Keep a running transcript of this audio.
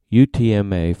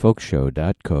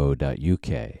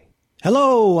utmafolkshow.co.uk.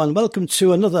 Hello and welcome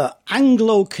to another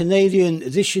Anglo-Canadian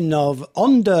edition of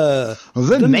Under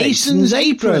the Mason's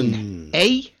Apron.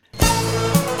 Eh?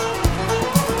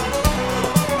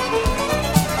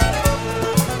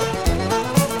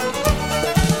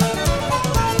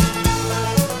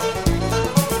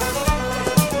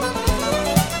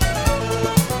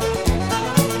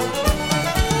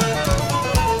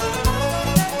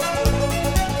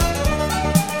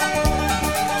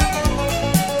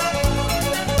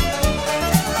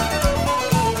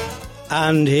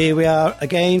 And here we are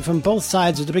again from both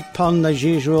sides of the big pond as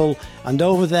usual, and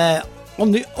over there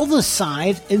on the other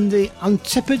side in the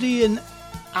Antipodean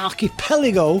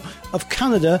archipelago of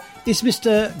Canada is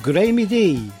Mr. Graeme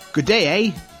D. Good day,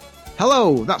 eh?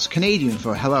 Hello, that's Canadian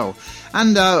for hello.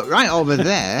 And right over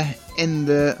there in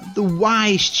the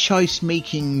wise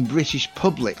choice-making British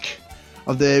public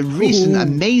of the recent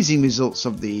amazing results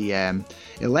of the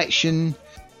election,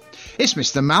 it's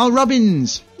Mr. Mal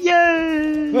Robbins.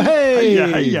 Yay!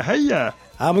 Hey! Hiya, hiya.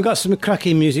 And we've got some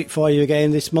cracking music for you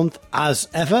again this month, as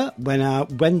ever.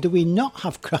 When do we not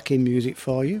have cracking music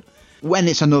for you? When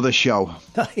it's another show.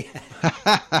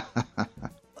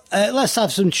 Let's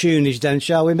have some tunage then,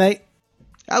 shall we, mate?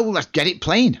 Oh, well, let's get it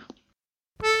playing.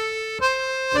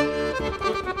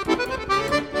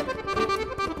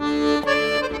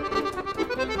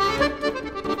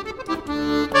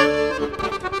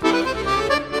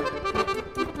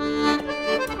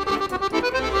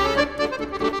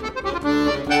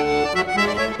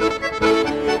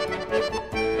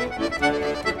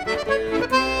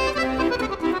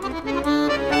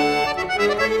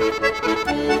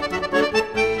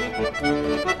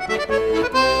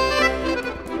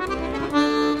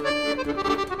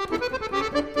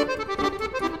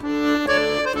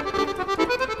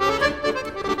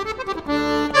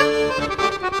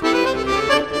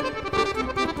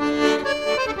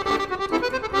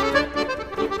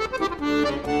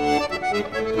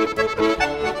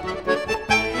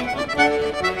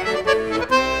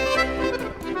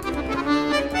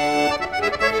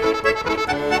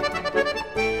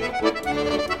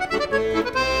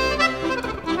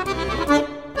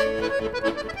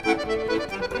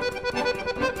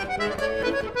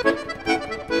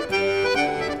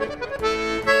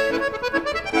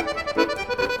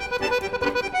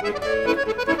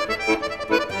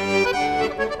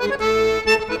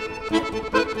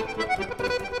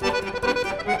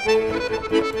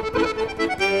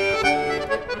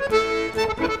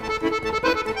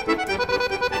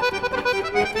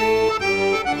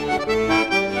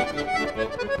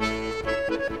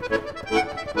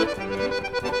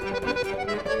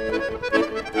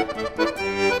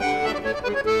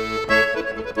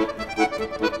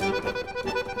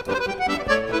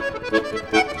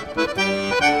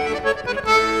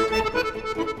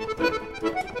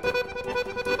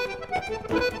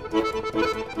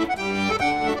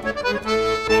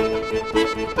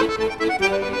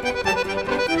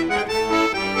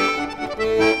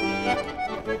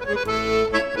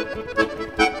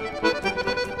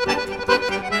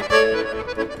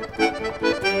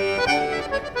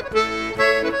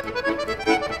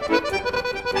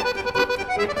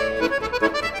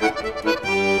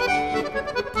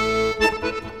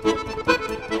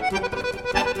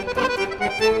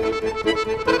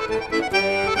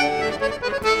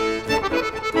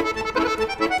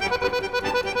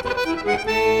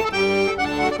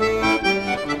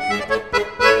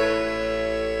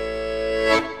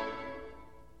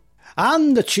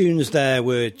 And the tunes there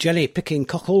were Jelly Picking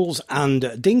Cockles and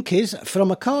Dinkies from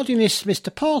accordionist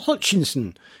Mr. Paul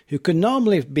Hutchinson, who can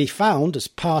normally be found as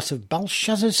part of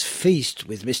Belshazzar's Feast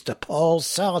with Mr. Paul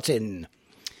Sartin.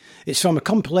 It's from a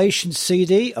compilation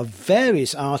CD of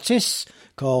various artists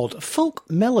called Folk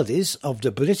Melodies of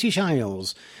the British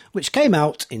Isles, which came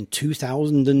out in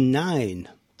 2009.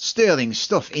 Sterling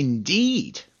stuff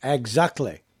indeed.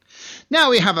 Exactly. Now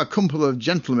we have a couple of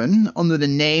gentlemen under the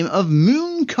name of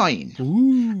Mooncoin.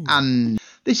 Ooh. And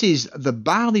this is the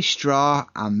Barley Straw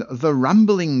and the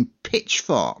Rambling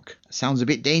Pitchfork. Sounds a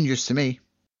bit dangerous to me.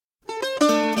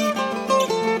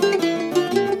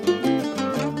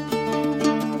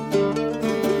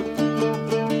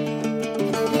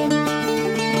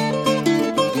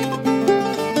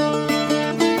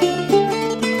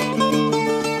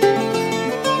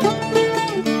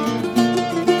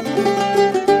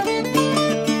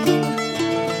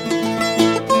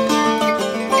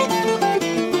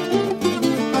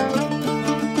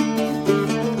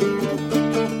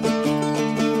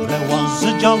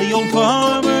 Jolly old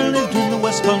farmer lived in the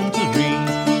West Country.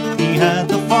 He had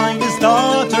the finest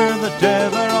daughter that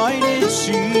ever I did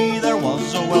see. There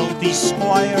was a wealthy his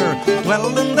squire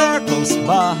dwelling there close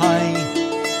by,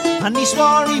 and he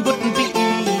swore he wouldn't be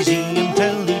easy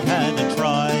until he'd had a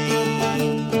try.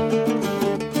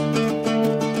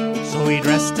 So he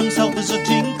dressed himself as a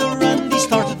tinker and he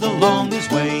started along his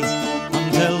way,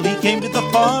 until he came to the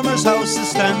farmer's house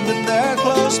that's standing there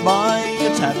close by.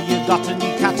 It's, have you got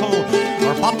any cattle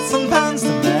or pots and pans to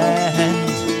mend?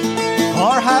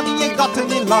 Or have you got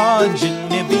any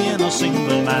lodging, you being a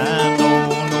single man?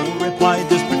 Oh, no, replied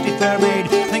this pretty fair maid,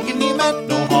 thinking he meant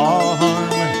no harm.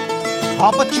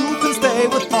 Oh, but you can stay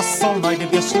with us all night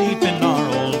if you sleep in our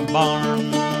old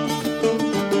barn.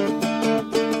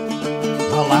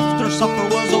 Well, after supper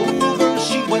was over,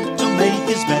 she went to make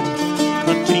his bed.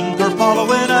 The tinker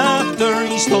following after,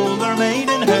 he stole her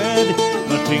maidenhead.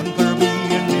 The tinker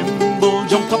being nimble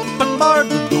jumped up and barred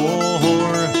the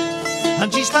door,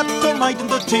 and she slept all night in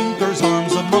the tinker's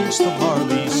arms amongst the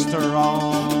barley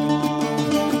straw.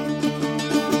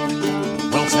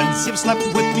 Well, since you've slept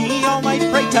with me all night,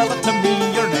 pray tell it to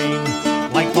me your name,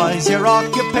 likewise your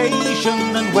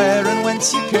occupation and where and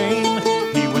whence you came.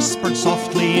 He whispered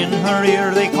softly in her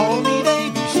ear, they call me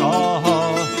Davy Shaw,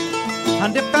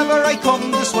 and if ever I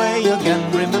come this way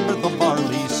again, remember the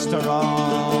barley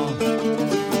straw.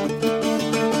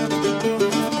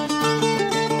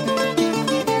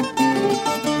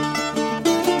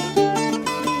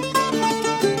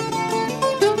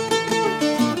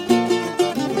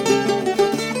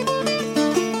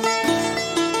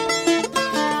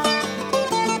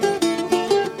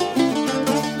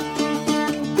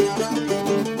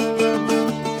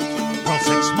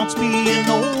 Being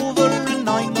over and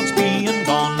 9 months being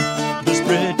gone, this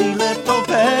pretty little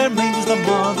fair maid was the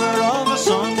mother of a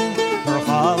son. Her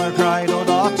father cried, oh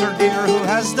daughter dear, who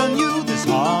has done you this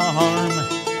harm?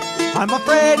 I'm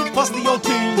afraid it was the old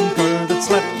tinker that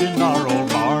slept in our old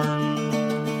barn.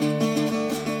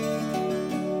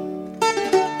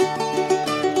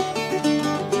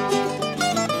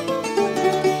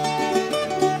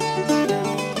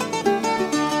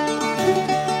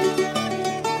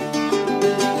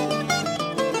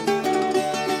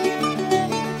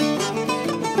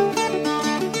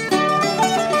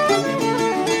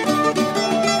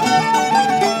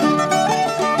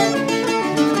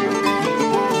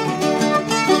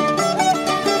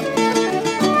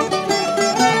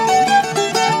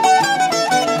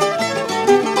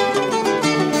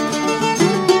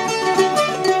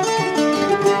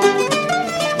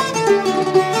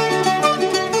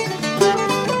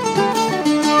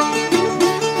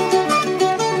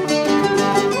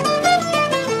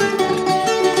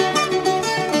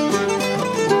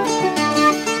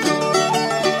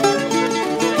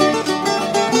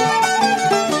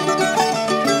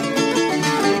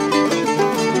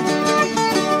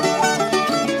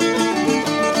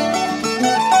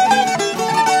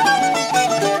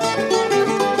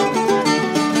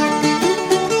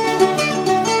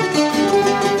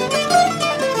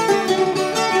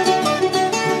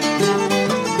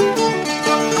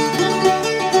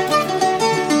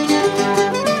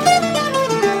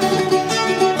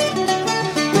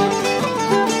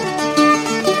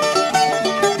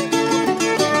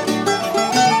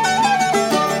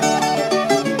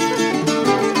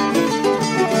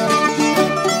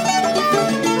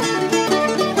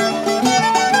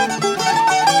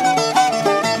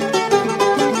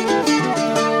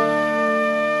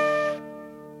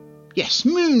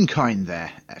 Mooncoin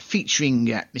there, featuring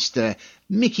Mr.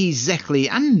 Mickey Zeckley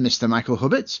and Mr. Michael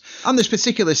Hubbard. On this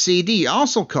particular CD,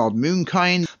 also called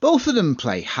Mooncoin, both of them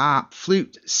play harp,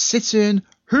 flute, cittern,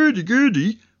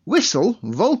 hurdy-gurdy, whistle,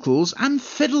 vocals and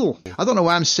fiddle. I don't know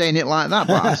why I'm saying it like that,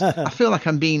 but I feel like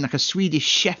I'm being like a Swedish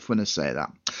chef when I say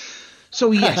that.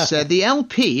 So yes, the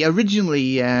LP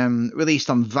originally released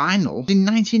on vinyl in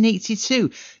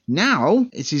 1982. Now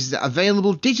it is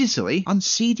available digitally on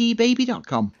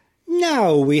cdbaby.com.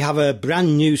 Now we have a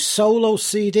brand new solo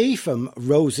CD from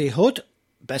Rosie Hood,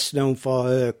 best known for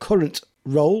her current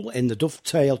role in the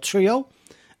Dovetail Trio,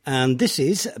 and this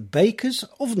is Baker's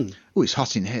Oven. Oh, it's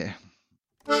hot in here.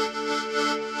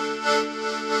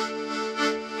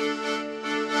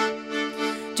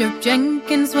 Joe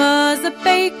Jenkins was a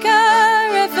baker,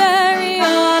 a very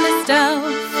honest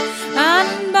elf,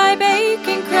 and by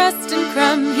baking crust and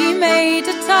crumb he made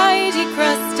a tidy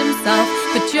crust himself.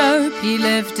 But Job, he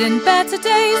lived in better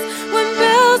days when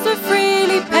bills were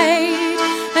freely paid,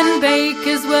 and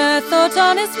bakers were thought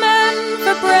honest men,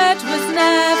 for bread was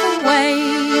never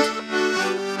weighed.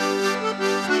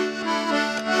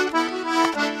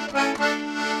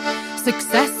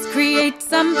 Success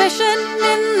creates ambition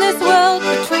in this world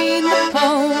between the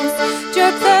poles.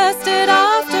 Job thirsted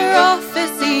after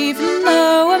office, even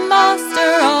though a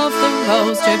master of the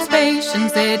rolls. Job's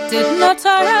patience, it did not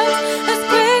tire out, as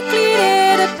quickly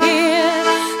it appeared.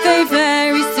 They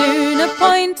very soon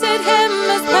appointed him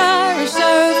as parish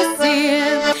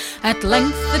overseer. At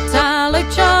length the tallow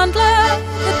chandler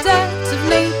the debt of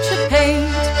nature paid,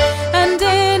 and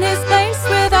in his place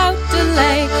without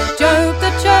delay Job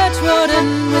the church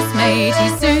warden was made. He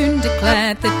soon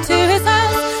declared that to his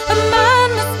house a man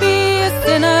must be a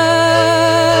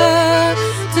sinner,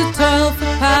 to toil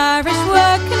for parish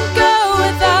work and go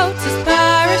without his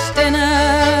parish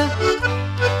dinner.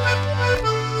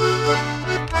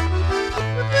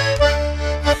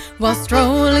 While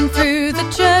strolling through the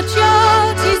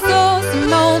churchyard he saw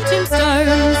some old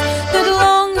tombstones that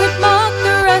long had marked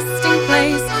the resting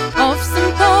place of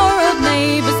some poor old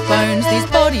neighbour's bones. These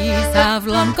bodies have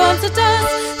long gone to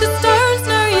dust, the stones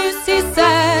no use, he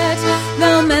said.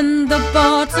 They'll mend the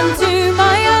bottom to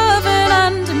my oven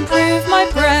and improve my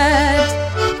bread.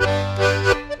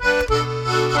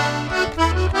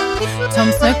 Tom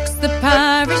Snooks, the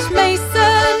parish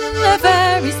mason, a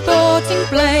very sporting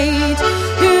blade,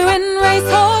 who in race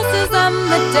horses and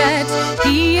the dead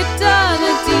he had done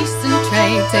a decent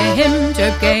trade. To him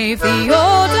Job gave the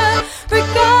order,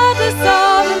 regardless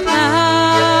of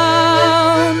amount,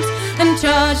 and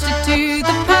charged it to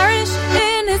the parish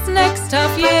in his next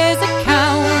half year's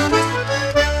account.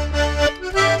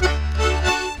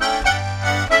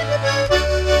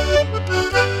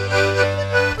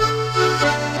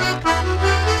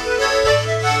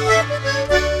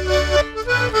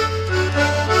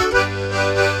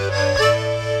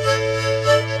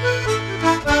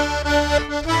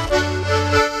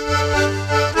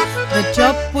 The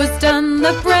job was done,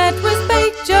 the bread was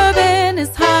baked. Job in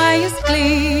his highest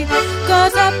glee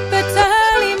got up at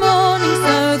early morning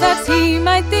so that he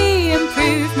might the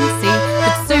improvement see.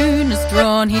 But soon as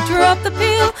drawn he dropped the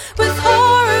peel with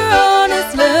horror on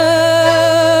his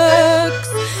looks,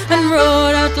 and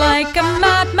roared out like a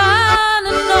madman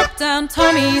and knocked down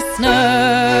Tommy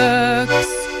Snooks.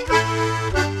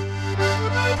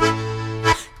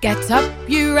 Get up,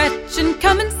 you wretch, and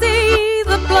come and see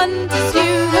the blunders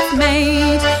you have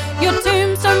made. Your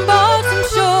tombstone bottom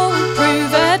sure will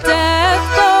prove a death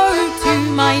blow to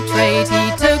my trade.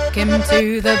 He took him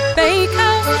to the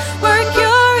bakehouse where a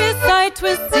curious sight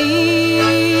was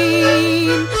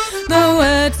seen. The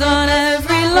words on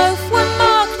every loaf were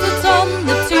marked that's on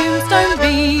the tombstone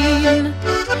beam.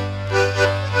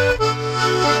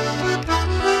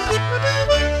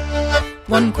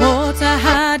 One quarter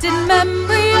had in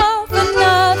memory of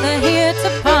another here to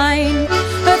pine.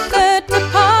 A third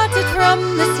departed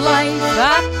from this life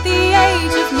at the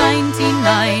age of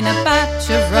 99. A batch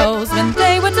of rolls when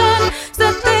they were done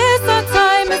said this our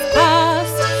time has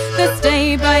passed. Thus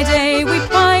day by day we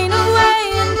pine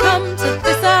away and come to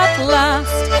this at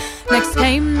last. Next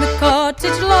came the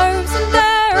cottage loaves, and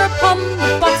there upon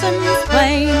the bottom's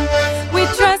plain we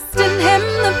trust in him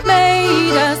that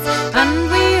made us, and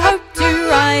we hope to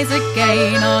rise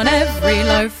again. On every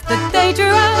loaf that they drew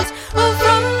out, or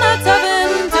from that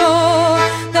oven door,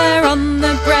 there on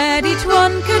the bread each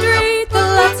one could read the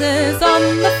letters on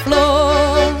the floor.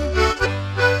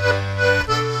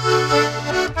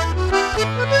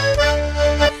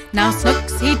 Now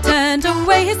Snooks he turned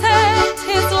away his head,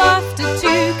 his laughter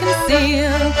to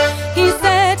conceal. He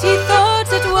said he thought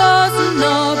it was a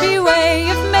nobby way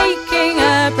of making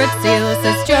a bread seal.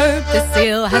 Says Job, the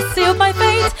seal has sealed my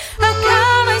fate. How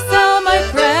can I sell my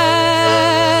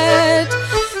bread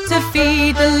to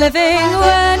feed the living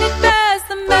when it bears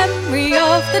the memory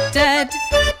of the dead?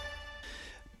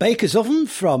 Baker's Oven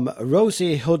from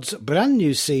Rosie Hood's brand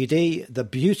new CD, The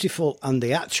Beautiful and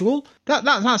the Actual. That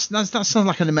sounds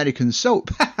like an American soap.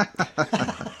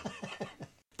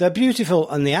 The Beautiful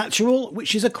and the Actual,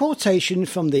 which is a quotation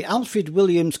from the Alfred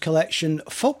Williams collection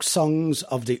Folk Songs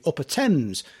of the Upper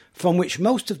Thames, from which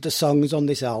most of the songs on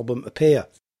this album appear.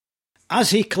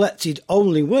 As he collected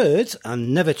only words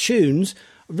and never tunes,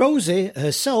 Rosie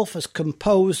herself has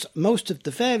composed most of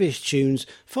the various tunes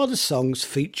for the songs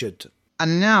featured.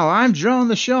 And now I'm drawing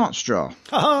the short straw,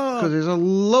 because there's a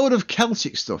load of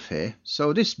Celtic stuff here,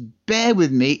 so just bear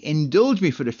with me, indulge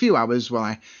me for a few hours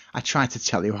while I try to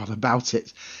tell you all about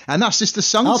it. And that's just the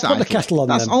song title. I'll put the kettle on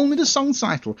That's then. only the song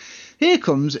title. Here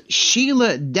comes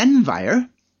Sheila Denvire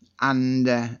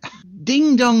and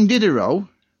Ding Dong Didero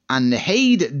and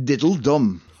Haid Diddle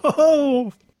Dum.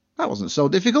 Oh! That wasn't so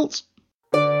difficult.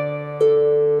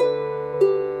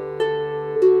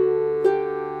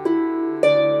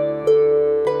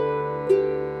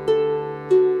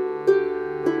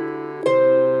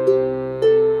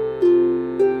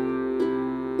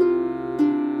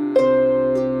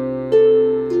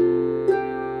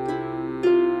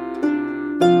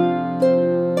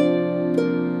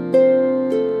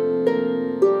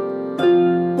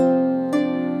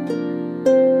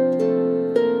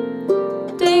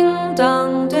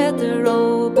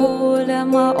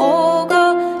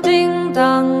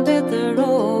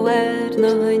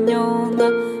 rona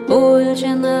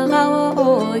Ulchina gawa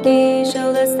ogi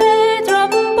shalla say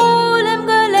drum bolem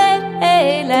gale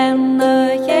eilen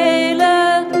hele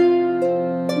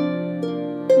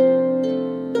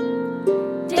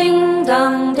Ding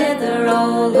dong dither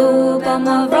all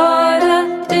ubama vrada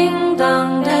Ding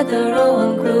dong dither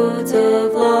all groots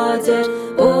of loaded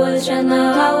Ulchina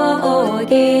gawa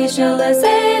ogi shalla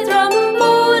say drum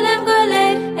bolem gale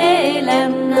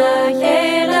eilen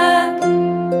hele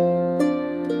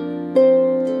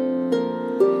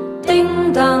Ding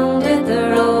dong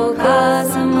dither all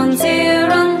kasamon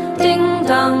tiran Ding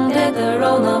dong dither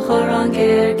all na choran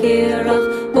kirach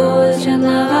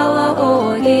Ulchina gawa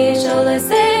ogi shalla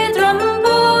say drum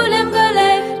bolem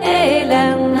gale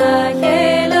eilen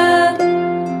hele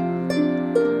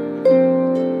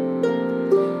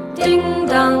Ding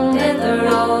dong dither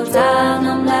all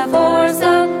tanam la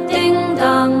forza Ding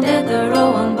dong dither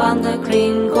all on banda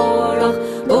clean korach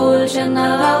Ulchina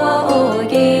gawa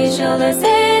ogi shalla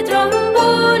say drum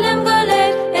bolem gale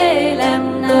eilen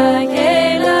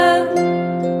hele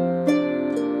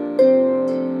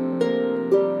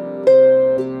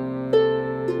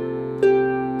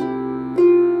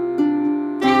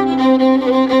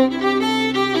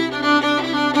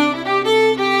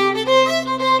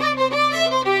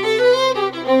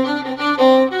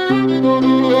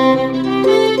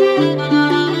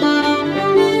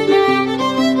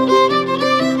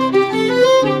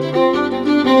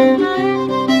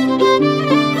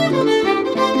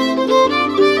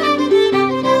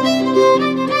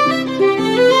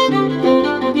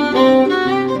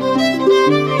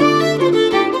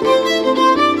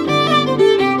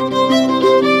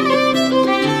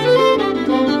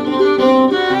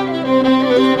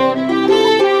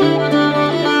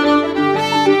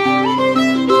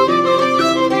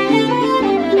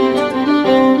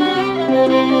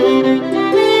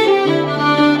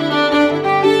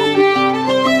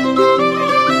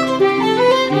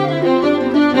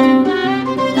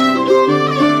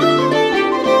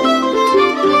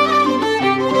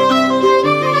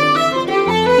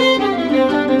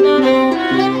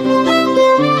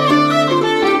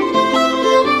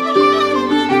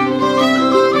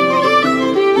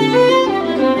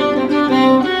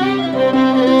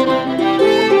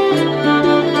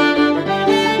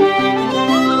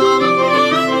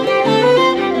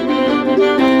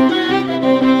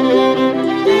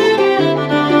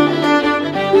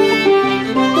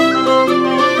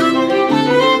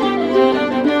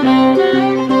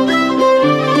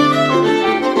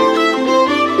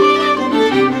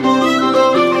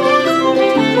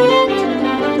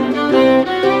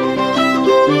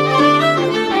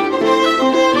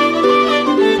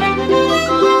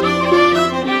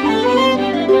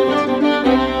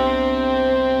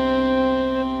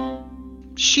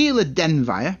Sheila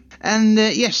Denvire, and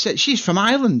yes, she's from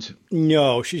Ireland.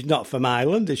 No, she's not from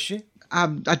Ireland, is she? I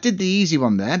did the easy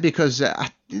one there because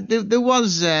there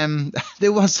was a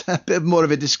bit more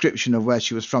of a description of where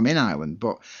she was from in Ireland,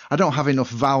 but I don't have enough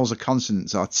vowels or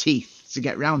consonants or teeth to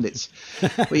get round it.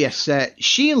 But yes,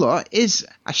 Sheila is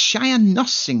a Cheyenne Noss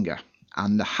singer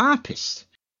and a harpist.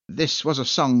 This was a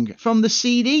song from the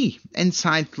CD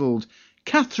entitled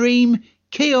Catherine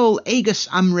Keol Agus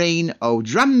Amrain O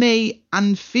Dramme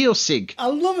and Fiosig. I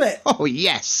love it. Oh,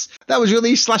 yes. That was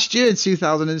released last year in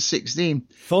 2016.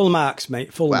 Full marks,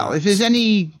 mate. Full marks. Well, if there's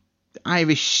any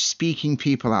Irish-speaking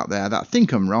people out there that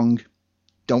think I'm wrong,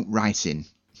 don't write in.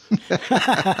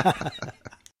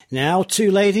 Now,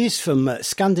 two ladies from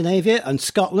Scandinavia and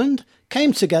Scotland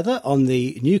came together on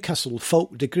the Newcastle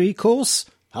Folk Degree course,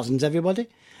 hasn't everybody?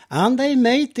 And they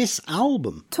made this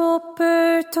album.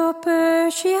 Topper, topper,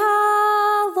 she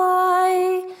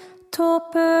hallai.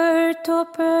 Topper,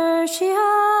 topper, she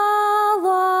hallai.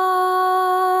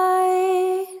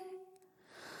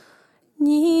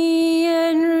 Ni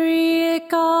enrical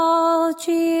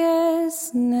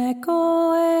ties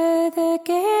neko the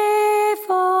gefach.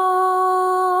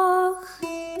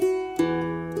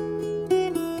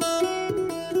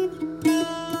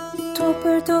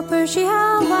 Topper, topper, she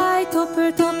hallai.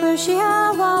 Topper, topper, she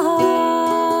hallai.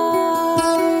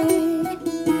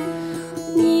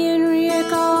 Ni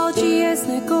enrical ties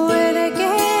neko the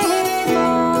gefach.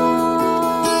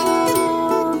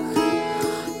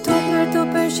 Topper,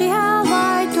 topper, she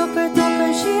hallai. Topper,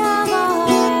 topper, she hallai.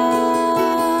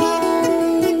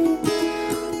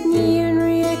 Ni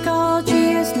enrical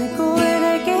ties neko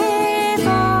the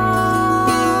gefach.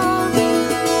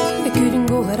 I couldn't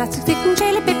go where I took the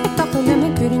jelly pick it up and I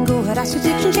couldn't go where I took the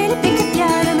jelly pick it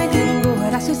yeah and I couldn't go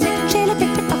where I took the jelly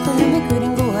pick it up and I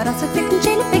couldn't go where I took the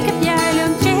jelly pick it yeah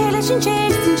and jelly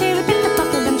pick it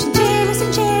up and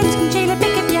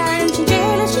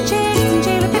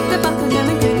jelly pick it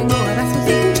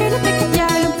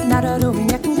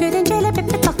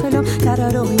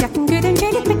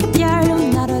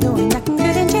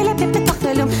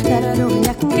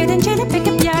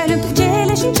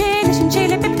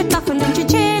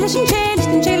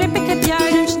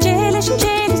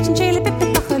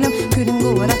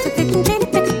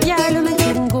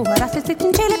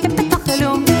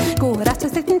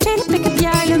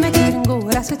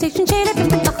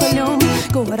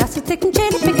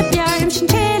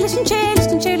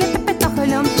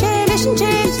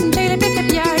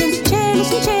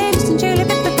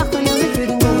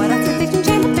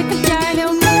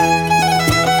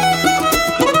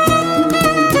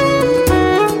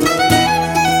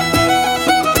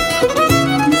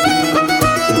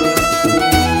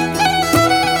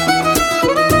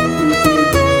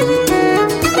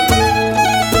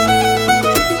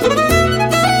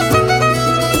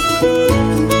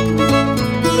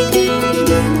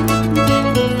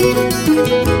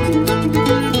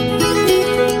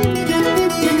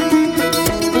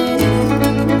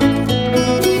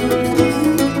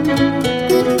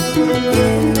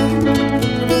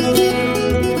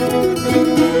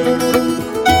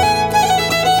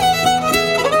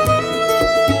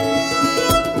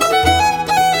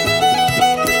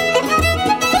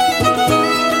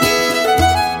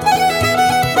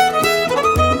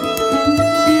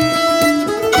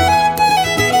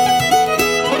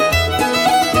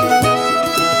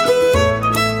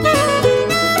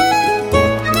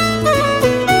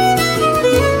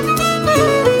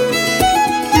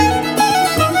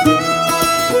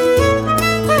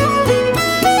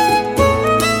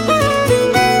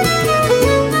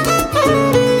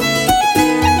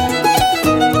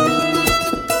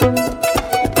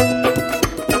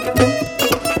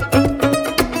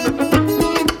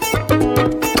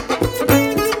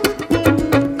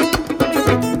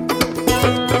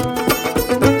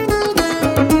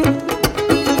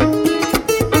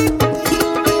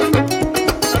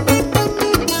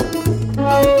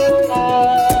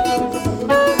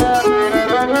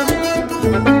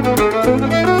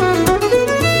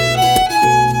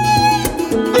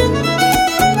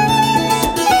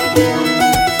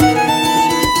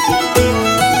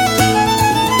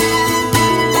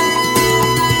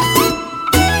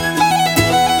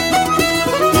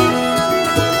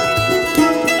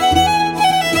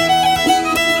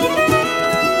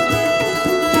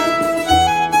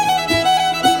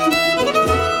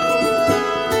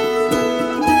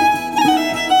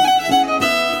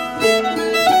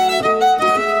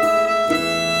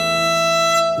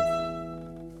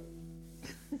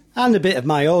And a bit of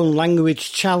my own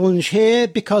language challenge here,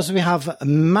 because we have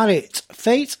Marit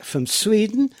Fate from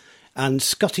Sweden and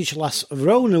Scottish lass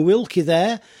Rona Wilkie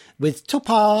there with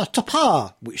Topar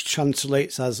Topar, which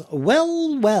translates as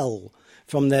Well Well,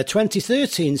 from their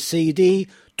 2013 CD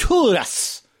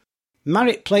Turas.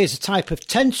 Marit plays a type of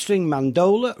 10-string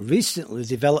mandola recently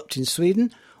developed in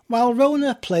Sweden, while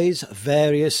Rona plays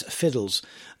various fiddles.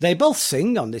 They both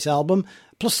sing on this album,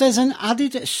 plus there's an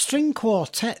added string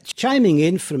quartet chiming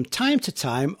in from time to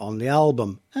time on the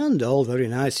album, and all very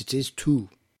nice it is too.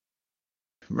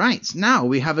 Right, now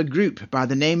we have a group by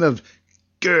the name of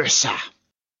Gersa.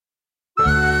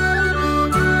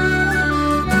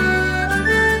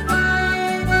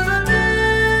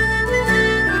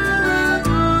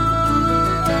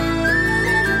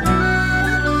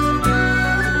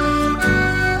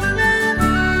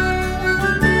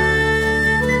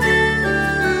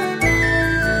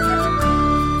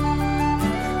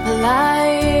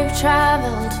 I've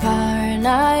travelled far and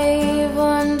I've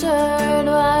wandered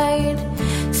wide,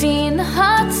 seen the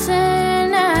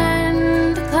Hudson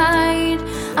and the Clyde.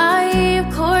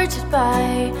 I've courted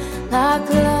by Loch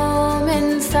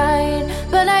Lomond side,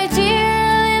 but I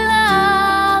dearly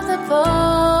love the border.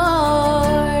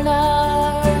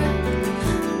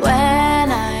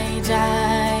 When I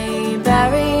die,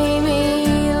 bury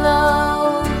me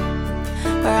low,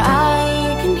 where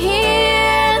I can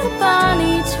hear the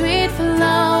bonny tweed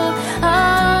flow.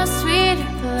 A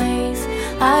sweeter place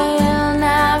I'll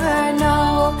never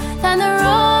know than the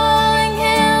rolling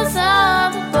hills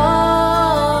of the border.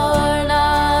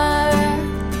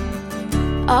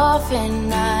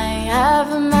 Often I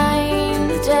have a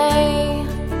mind the day,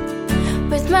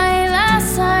 with my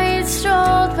lass I'd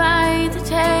strolled by the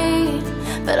Tay,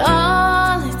 but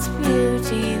all its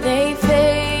beauty they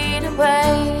fade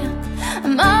away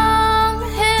among the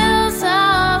hills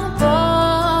of the border.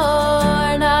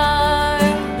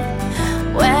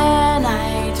 When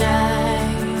I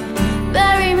die,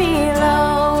 bury me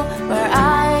low, where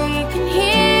I can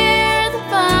hear the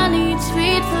bonny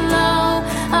tweed flow.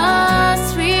 A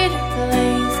sweeter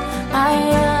place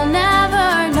I'll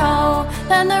never know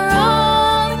than the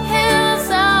rolling hills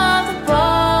of the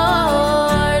border.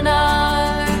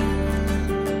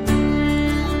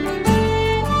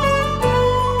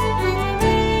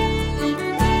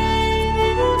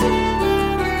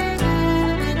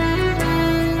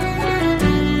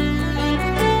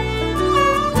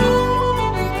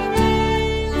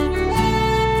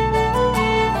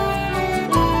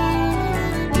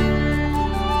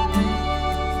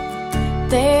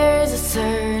 There's a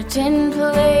certain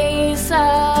place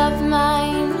of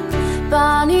mine,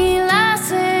 bonny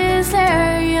lasses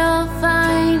there you'll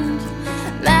find,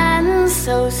 men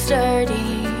so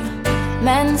sturdy,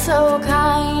 men so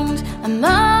kind,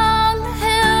 among the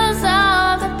hills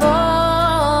of the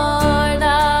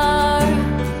border.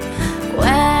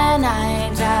 When I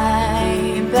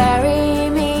die, bury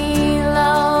me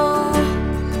low,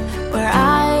 where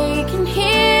I can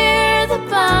hear the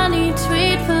bonny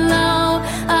tweed flow.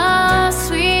 A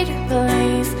sweeter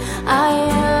place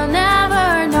I'll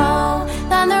never know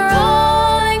than the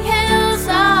rolling hills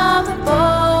of the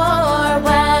border.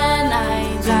 When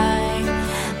I die,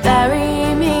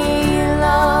 bury me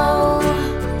low,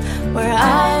 where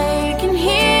I can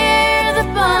hear the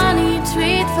bonny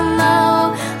tweed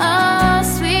flow. A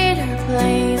sweeter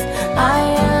place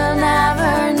I'll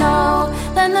never know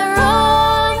than the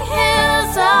rolling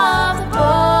hills of the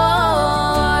border.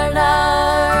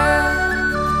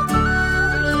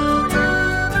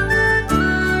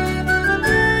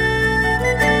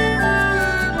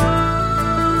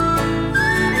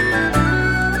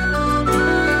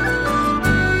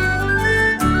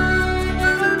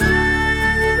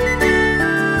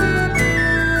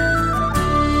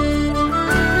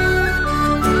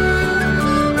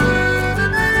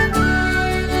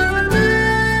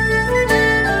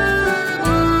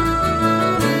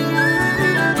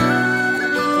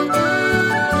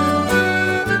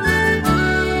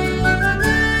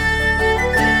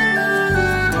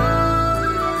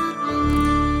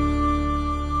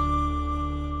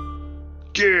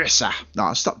 Gersa.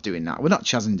 No, stop doing that. We're not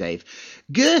Chaz and Dave.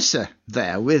 Gersa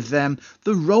there with The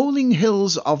Rolling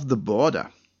Hills of the Border.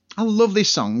 A lovely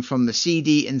song from the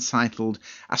CD entitled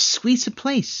A Sweeter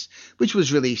Place, which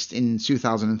was released in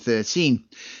 2013.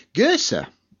 Gersa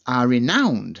are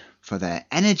renowned for their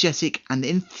energetic and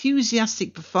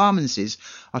enthusiastic performances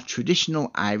of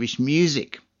traditional Irish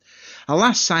music.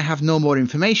 Alas, I have no more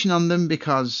information on them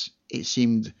because it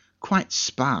seemed quite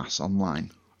sparse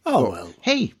online. Oh, But, well.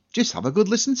 hey, just have a good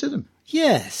listen to them.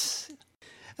 Yes.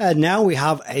 Now we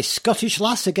have a Scottish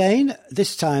lass again,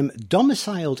 this time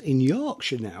domiciled in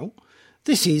Yorkshire now,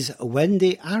 This is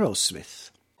Wendy Arrowsmith.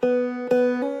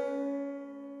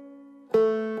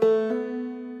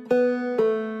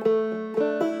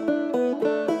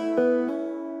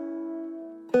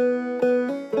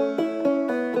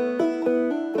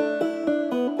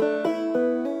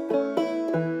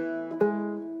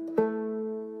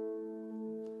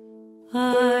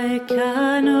 I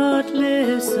cannot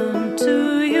listen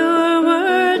to your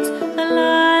words, the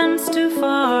land's too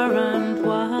far and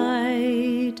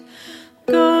wide.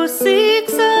 Go seek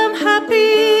some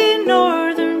happy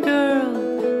northern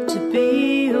girl to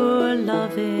be your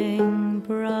loving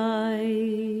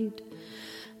bride.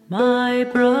 My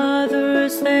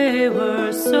brothers, they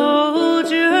were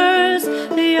soldiers,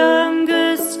 the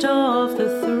youngest of the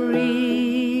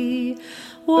three,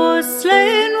 was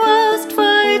slain whilst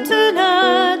fighting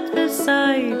at the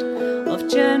side of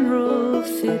General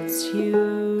Fitzhugh-Lee.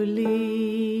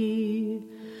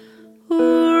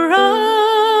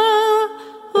 Hurrah,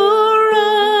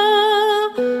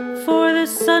 hurrah, for the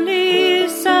sunny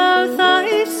south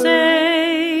I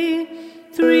say,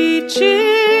 3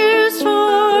 cheers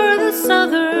for the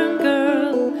southern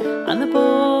girl and the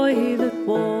boy that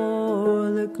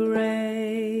wore the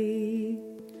grey.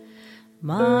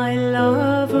 My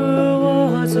lover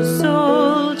was a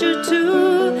soldier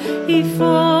too, he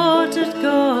fought at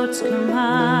God's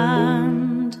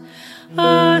command.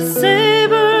 A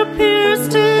sabre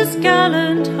pierced his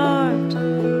gallant heart,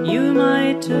 you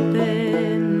might have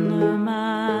been the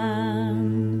man.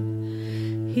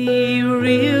 He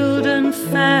reeled and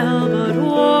fell but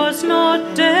was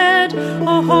not dead,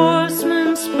 a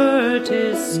horseman spurred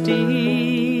his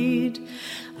steed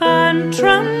and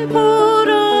trampled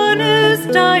on his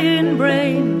dying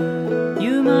brain,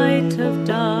 you might have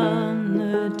done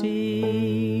the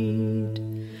deed.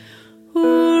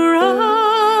 Hurrah,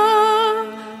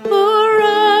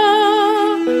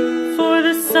 hurrah, for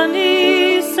the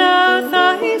sunny south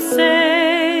I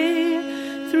say,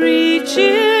 3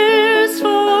 cheers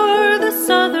for the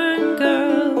southern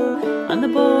girl and the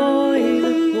boy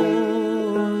that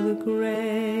wore the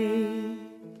grey.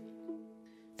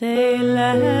 They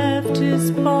left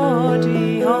his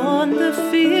body on the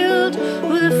field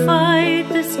where the fight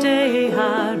this day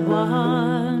had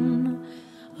won.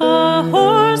 A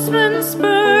horseman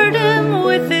spurred him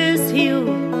with his heel,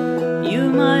 you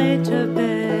might have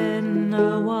been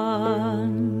the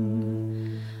one.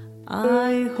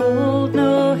 I hold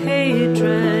no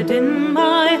hatred in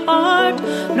my heart,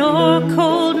 nor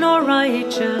cold nor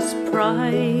righteous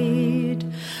pride,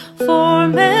 for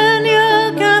many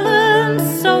a gallant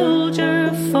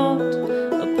soldier fought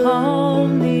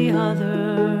upon the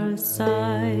other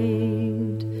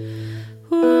side.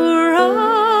 Hurrah,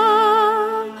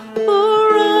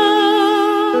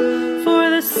 hurrah, for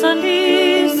the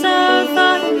sunny south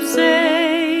I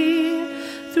say,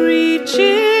 3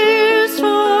 cheers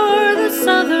for the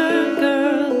southern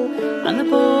girl and the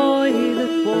boy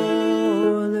that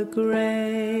wore the grey.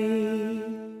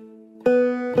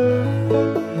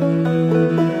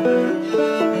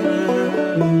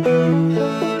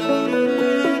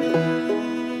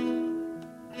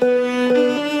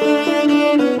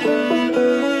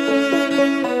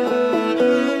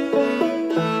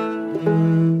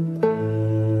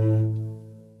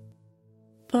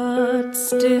 But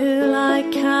still I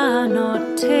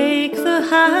cannot take the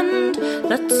hand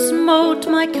that smote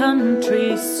my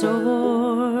country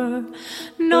sore,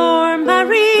 nor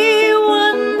marry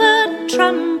one that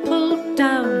trampled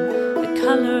down the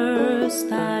colours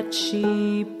that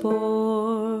she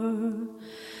bore.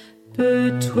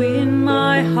 Between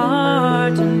my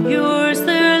heart and yours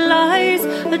there lies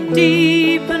a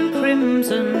deep and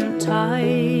crimson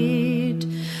tide.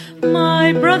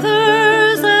 My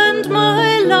brother's and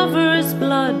my lover's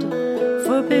blood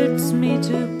forbids me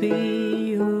to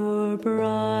be your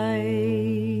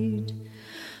bride.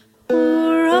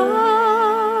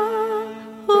 Hurrah,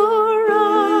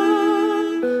 hurrah,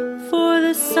 for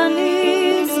the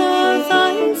sunny south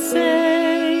I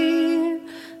say,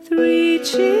 3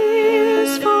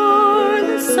 cheers for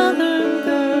the southern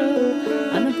girl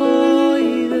and the boy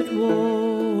that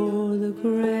wore the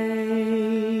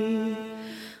grey.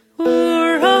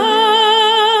 Hurrah,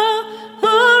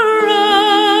 hurrah,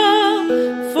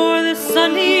 for the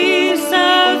sunny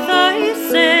south I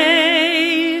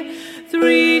say,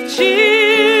 3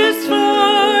 cheers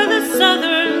for the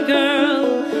southern girl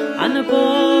and the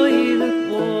boy that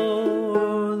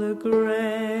wore the grey.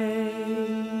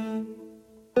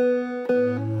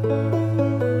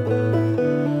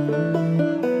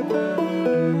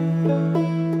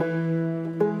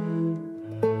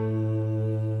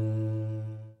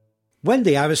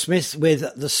 Wendy Arrowsmith with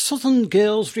The Southern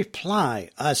Girl's Reply,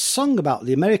 a song about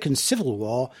the American Civil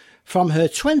War from her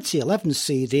 2011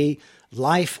 CD,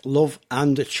 Life, Love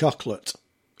and Chocolate.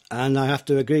 And I have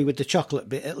to agree with the chocolate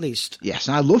bit at least. Yes,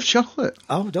 I love chocolate.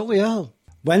 Oh, don't we all?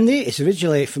 Wendy is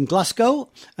originally from Glasgow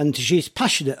and she's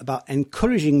passionate about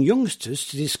encouraging youngsters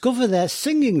to discover their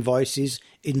singing voices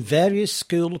in various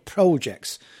school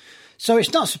projects. So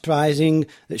it's not surprising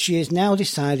that she has now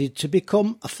decided to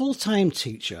become a full-time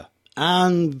teacher.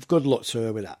 And good luck to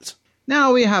her with that.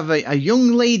 Now we have a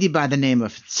young lady by the name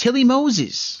of Tilly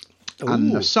Moses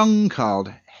and a song called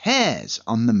Hairs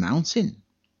on the Mountain.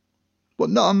 But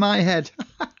not on my head.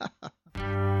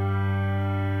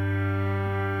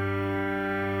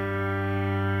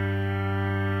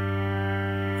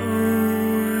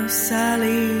 Oh,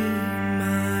 Sally,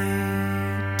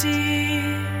 my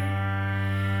dear,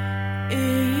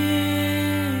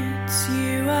 it's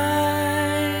you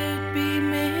I'd be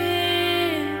missing.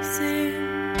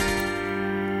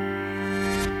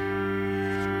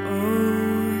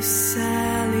 Oh,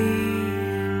 Sally,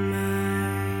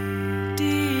 my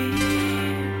dear,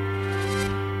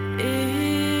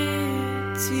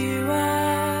 it's you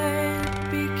I'd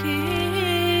be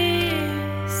kissing.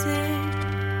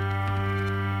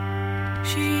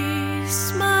 She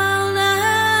smiled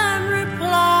and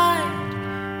replied,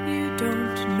 "You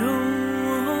don't know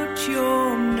what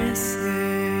you're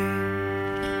missing."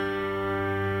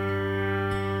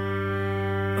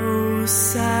 Oh,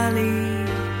 Sally,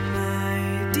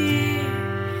 my dear,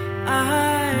 I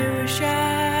wish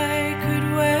I could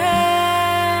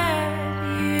wed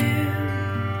you.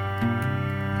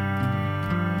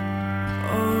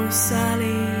 Oh,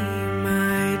 Sally,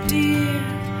 my dear,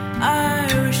 I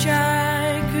wish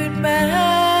I could marry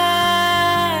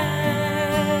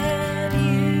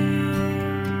you.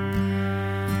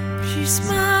 She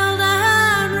smiled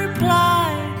and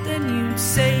replied, "Then you'd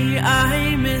say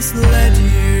I misled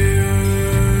you."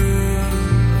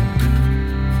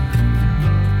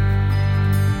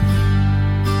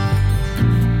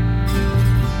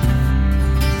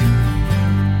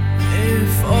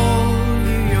 If all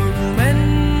you young men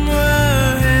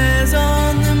were hairs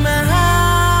on the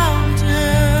mountains,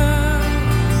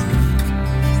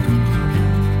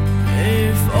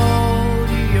 if all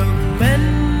you young men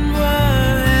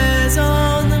were hairs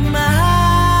on the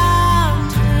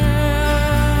mountains,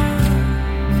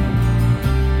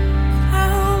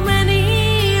 how many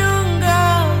young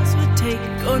girls would take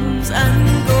guns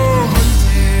and go hunting?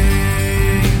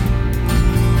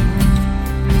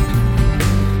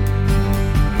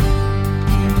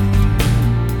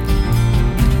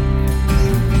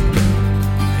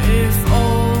 If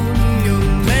all you young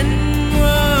men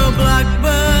were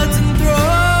blackbirds and thrushes,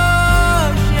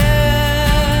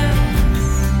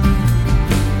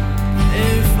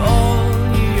 if all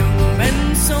you young men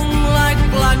sung like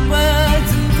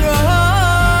blackbirds and thrushes,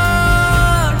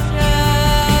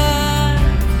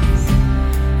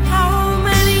 how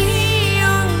many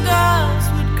young girls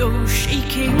would go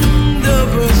shaking the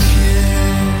bushes?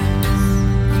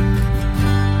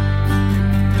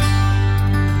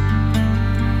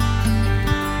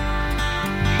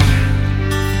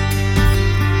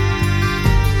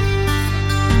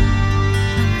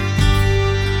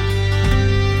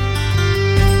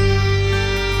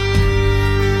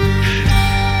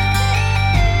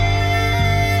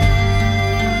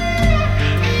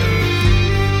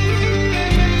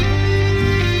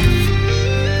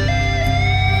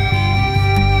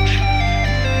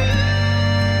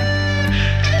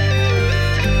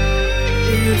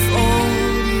 If all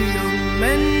you young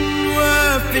men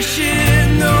were fishing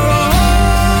the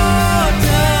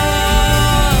water,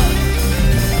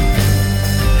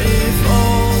 if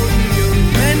all you young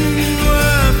men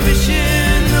were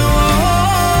fishing the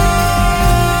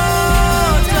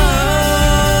water,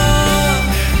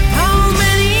 how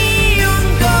many young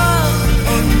girls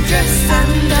undress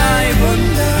and I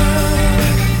wonder?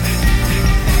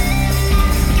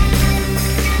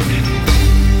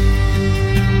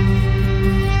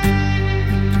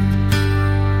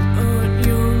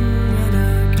 Young and I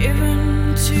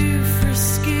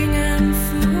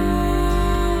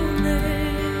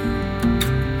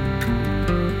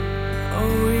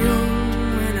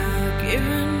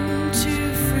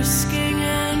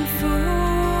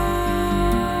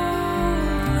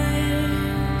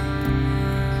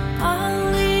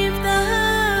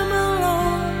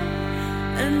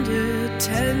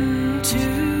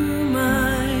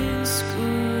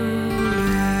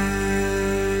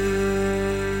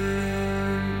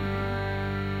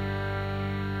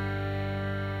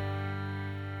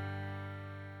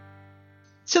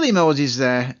Tilly Moses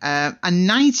there, a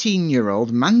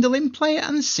 19-year-old mandolin player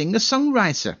and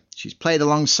singer-songwriter. She's played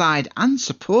alongside and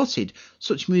supported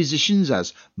such musicians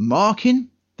as Markin,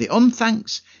 The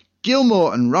Unthanks,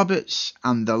 Gilmore and Roberts,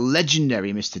 and the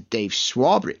legendary Mr. Dave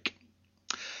Swarbrick.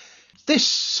 This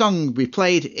song we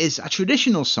played is a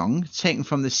traditional song taken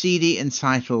from the CD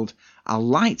entitled A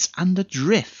Light and a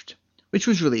Drift, which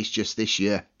was released just this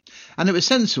year. And it was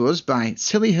sent to us by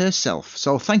Tilly herself.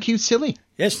 So thank you, Tilly.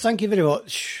 Yes, thank you very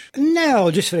much.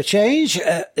 Now, just for a change,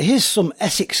 here's some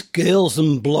Essex girls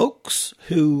and blokes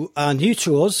who are new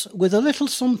to us with a little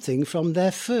something from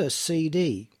their first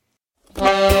CD.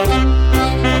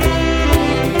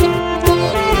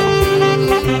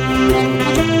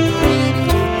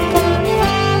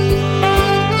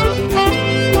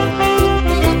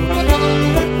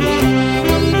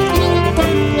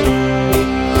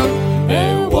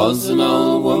 Was an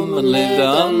old woman lived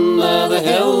under the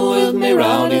hill with me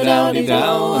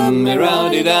rowdy-dowdy-dow and me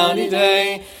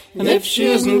rowdy-dowdy-day. And if she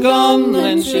isn't gone,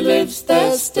 then she lives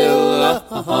there still.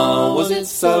 Was it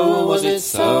so, was it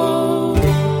so?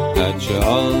 A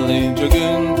jolly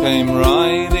dragoon came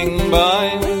riding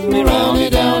by with me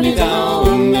rowdy-dowdy-dow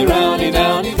and me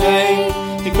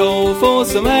rowdy-dowdy-day. He called for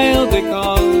some ale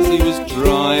because he was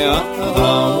dry.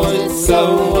 Was it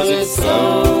so, was it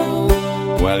so?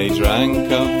 Well, he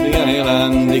drank up the ale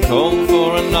and he called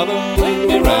for another. With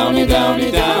me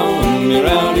rowdy-dowdy-dow and me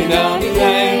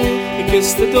rowdy-dowdy-day. He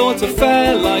kissed the daughter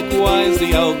fair, likewise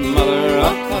the old mother.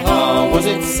 Was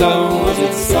it so, was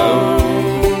it so?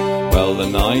 Well, the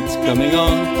night coming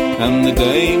on and the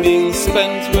day being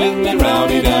spent with me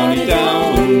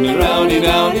rowdy-dowdy-dow and me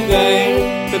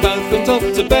rowdy-dowdy-day. They both went up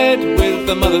to bed with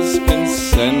the mother's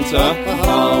consent.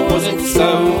 Was it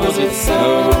so, was it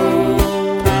so?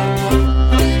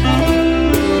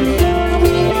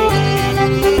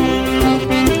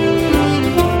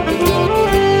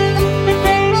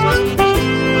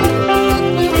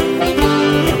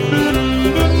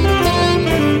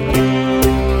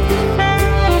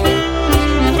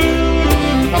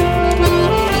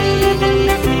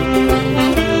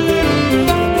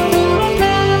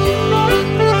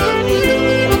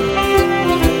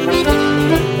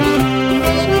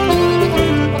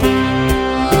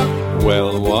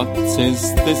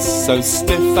 Is this so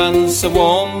stiff and so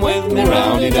warm with me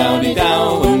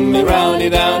rowdy-dowdy-dow and me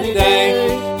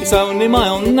rowdy-dowdy-day? It's only my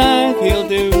own nag, he'll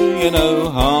do you no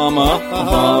harm.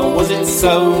 Was it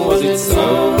so, was it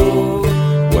so?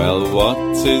 Well, what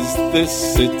is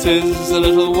this? It is a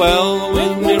little well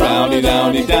with me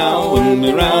rowdy-dowdy-dow and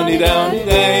me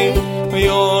rowdy-dowdy-day.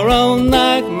 Your old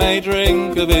nag may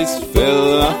drink of his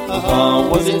fill.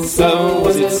 Was it so,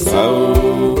 was it so?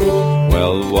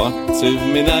 Well, what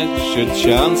if me nag should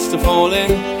chance to fall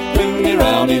in with me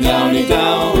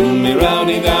rowdy-dowdy-dow and me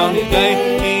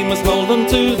rowdy-dowdy-day? He must hold on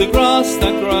to the grass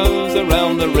that grows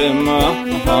around the rim.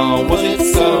 Was it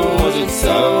so, was it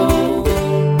so?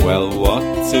 Well, what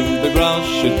if the grass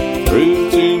should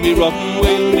prove to be rotten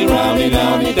with me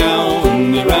rowdy-dowdy-dow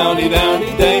and me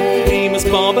rowdy-dowdy-day? He must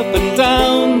bob up and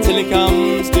down till he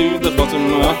comes to the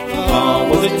bottom.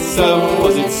 Was it so,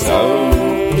 was it so?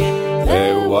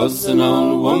 There was an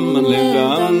old woman lived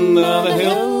under the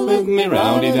hill with me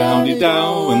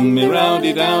rowdy-dowdy-dow and me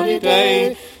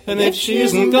rowdy-dowdy-day. And if she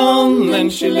isn't gone, then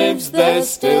she lives there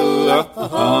still.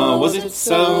 Was it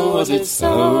so, was it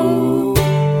so?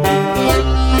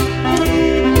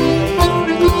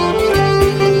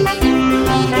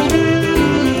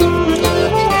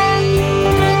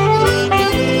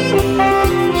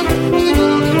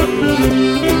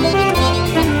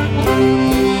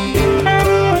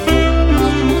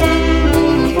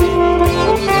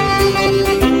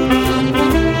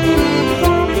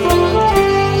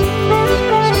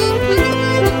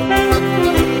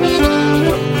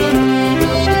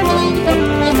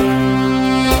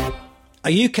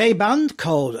 A UK band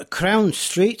called Crown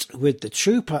Street with the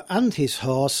Trooper and His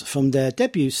Horse from their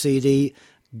debut CD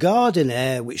Garden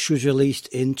Air, which was released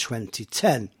in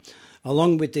 2010.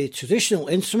 Along with the traditional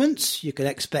instruments, you can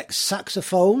expect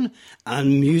saxophone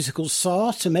and musical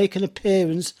saw to make an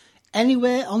appearance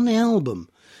anywhere on the album.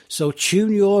 So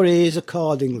tune your ears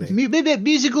accordingly.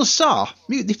 Musical saw?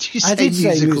 Did you say I did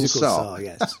say musical saw? saw,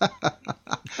 yes.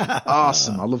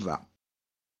 Awesome, I love that.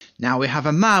 Now we have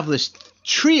a marvellous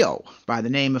trio by the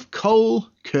name of Cole,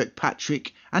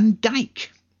 Kirkpatrick and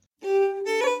Dyke.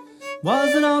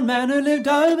 Was an old man who lived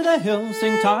over the hill,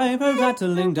 sing tyro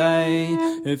rattling day.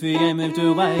 If he ain't moved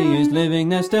away, he's living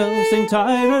there still, sing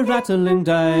tyro rattling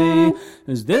day.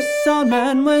 As this old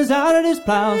man was out at his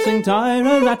plough, sing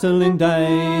tyro rattling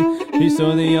day. He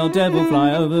saw the old devil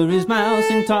fly over his mouth,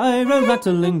 sing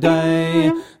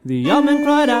Tyro-rattling-day. The old man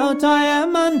cried out, I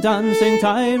am undone, sing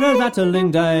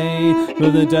Tyro-rattling-day. For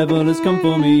the devil has come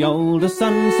for me older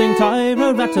son, sing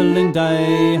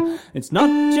Tyro-rattling-day. It's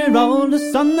not your older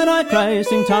son that I crave,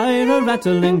 sing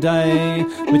Tyro-rattling-day.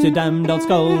 But your damned old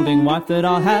scolding wife that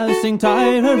I'll have, sing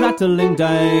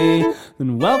Tyro-rattling-day.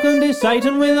 Then welcome to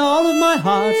Satan with all of my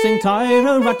heart, sing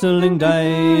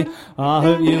Tyro-rattling-day. I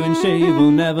hope you and she will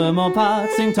never more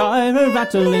part, sing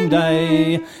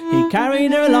Tyro-rattling-day. He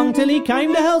carried her along till he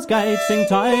came to Hell's Gate, sing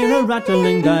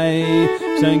Tyro-rattling-day.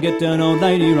 Saying, get down old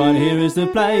lady, right here is the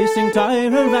place, sing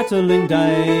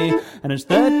Tyro-rattling-day. And it's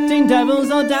 13 devils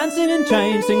all dancing in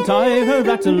chains, sing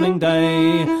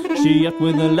Tyro-rattling-day. She up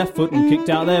with her left foot and kicked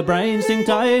out their brains, sing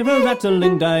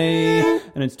Tyro-rattling-day.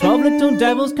 And it's 12 little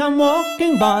devils come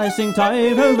walking by, sing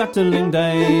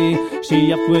Tyro-rattling-day.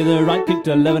 She up with her right, kicked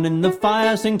 11 in the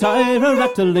fire, sing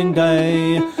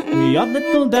Tyro-rattling-day. The odd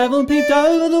little devil peeped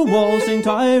over the wall, sing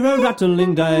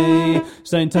Tyro-rattling-day.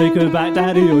 Saying, take her back,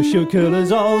 daddy, or she'll kill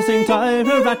us all, sing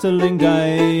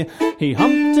Tyro-rattling-day. He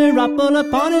humped her up all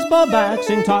upon his poor back,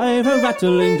 sing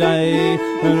Tyro-rattling-day.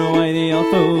 And away the old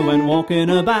fool went walking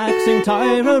her back, sing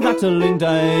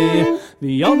Tyro-rattling-day.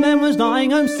 The old man was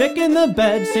lying home sick in the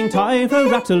bed, sing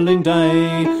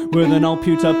Tyro-rattling-day. With an old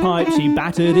pewter pipe she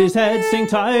battered his head, sing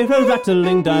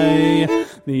Tyro-rattling-day.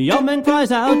 The old man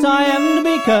cries out, I am to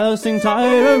be cursed, sing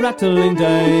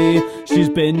Tyro-rattling-day. She's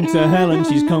been to hell and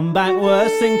she's come back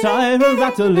worse, sing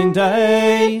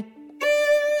Tyro-rattling-day.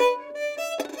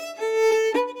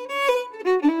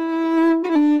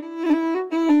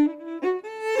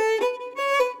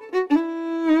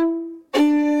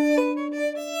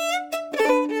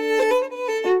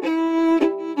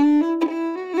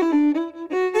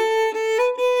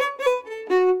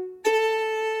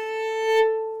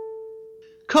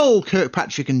 Cole,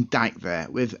 Kirkpatrick and Dyke there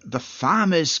with The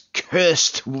Farmer's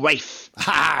Cursed Wife.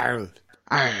 Arr.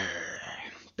 Arr.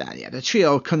 Yeah, the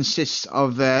trio consists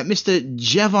of Mr.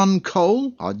 Jevon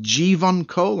Cole, or Jevon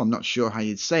Cole, I'm not sure how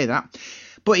you'd say that,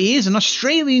 but he is an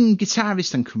Australian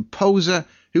guitarist and composer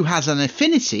who has an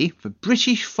affinity for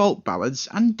British folk ballads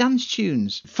and dance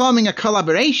tunes, forming a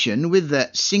collaboration with the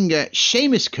singer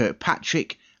Seamus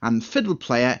Kirkpatrick and fiddle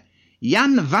player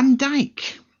Jan van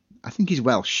Dyke. I think he's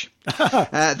Welsh.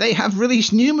 They have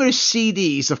released numerous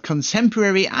CDs of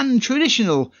contemporary and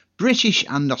traditional British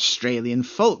and Australian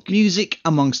folk music,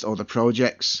 amongst other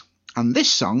projects. And this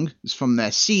song is from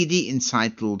their CD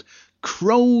entitled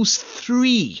Crows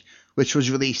 3, which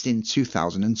was released in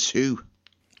 2002.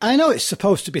 I know it's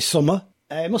supposed to be summer.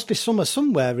 It must be summer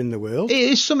somewhere in the world. It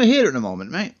is summer here at the moment,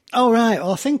 mate. Oh, right.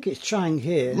 Well, I think it's trying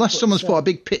here. Unless someone's put a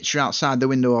big picture outside the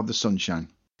window of the sunshine.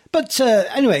 But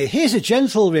anyway, here's a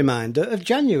gentle reminder of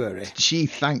January. Gee,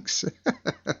 thanks.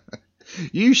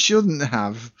 You shouldn't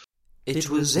have. It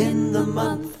was in the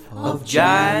month of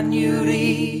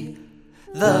January,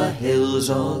 the hills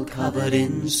all covered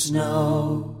in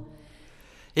snow.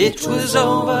 It was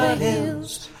over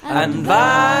hills and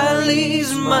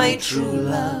valleys, my true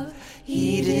love,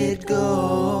 he did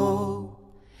go.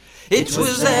 It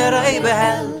was there I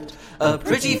beheld a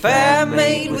pretty fair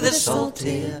maid with a salt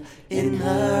tear in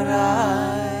her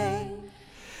eye.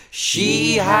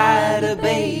 She had a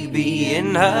baby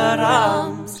in her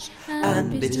arms,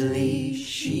 and bitterly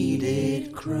she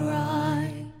did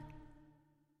cry.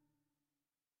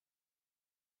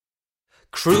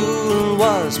 Cruel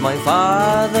was my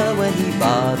father when he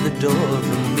barred the door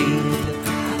from me,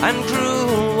 and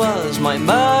cruel was my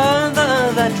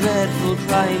mother that dreadful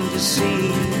crime to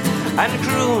see, and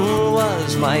cruel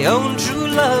was my own true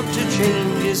love to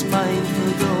change his mind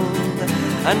for gold,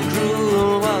 and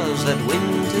cruel was that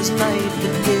winter's night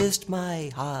that pierced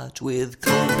my heart with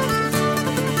cold.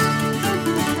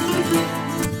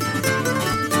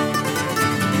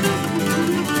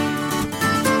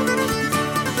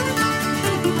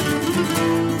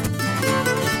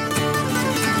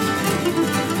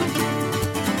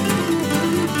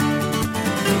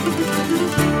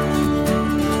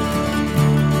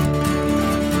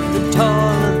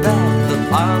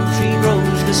 Palm tree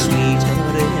grows, the sweeter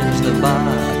is the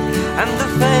bud, and the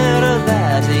fairer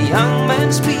that a young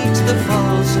man speaks, the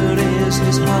falser is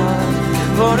his heart.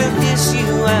 For he'll kiss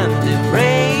you and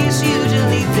embrace you till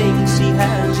he thinks he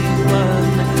has you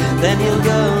won, then he'll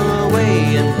go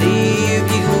away and leave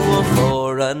you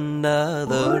for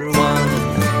another one.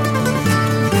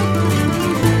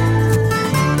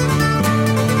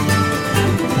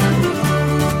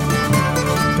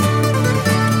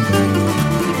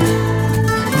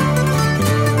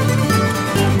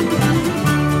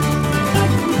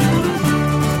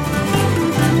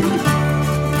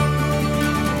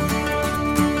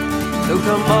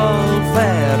 them all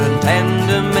fair and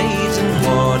tender maids and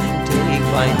warning take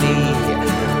by me.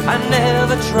 And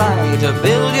never try to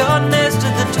build your nest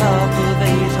at the top of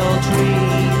a tall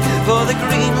tree, for the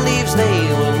green leaves they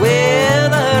will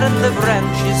wither and the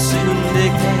branches soon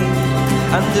decay,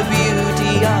 and the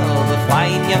beauty of a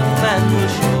fine young man will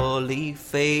surely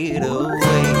fade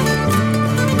away.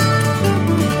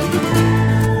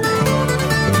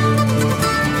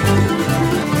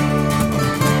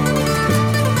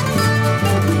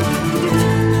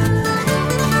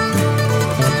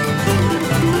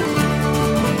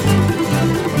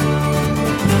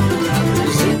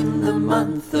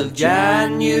 Of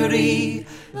January,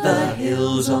 the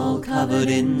hills all covered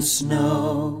in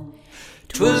snow.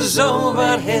 'Twas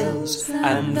over hills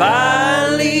and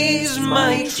valleys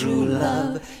my true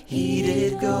love he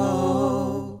did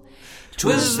go.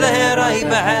 'Twas there I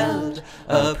beheld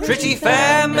a pretty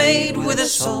fair maid with a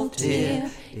salt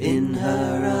tear in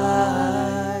her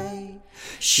eye.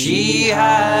 She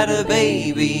had a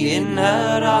baby in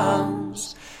her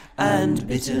arms, and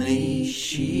bitterly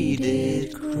she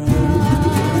did cry.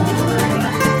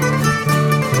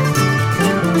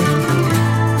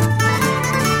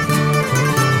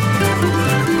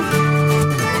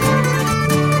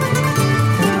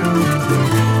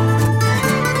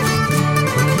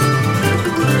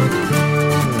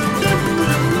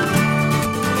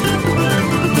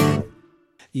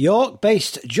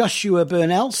 York-based Joshua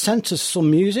Burnell sent us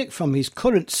some music from his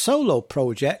current solo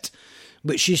project,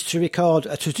 which is to record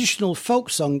a traditional folk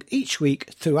song each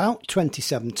week throughout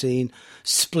 2017,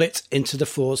 split into the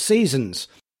 4 seasons.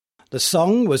 The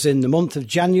song was in the month of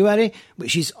January,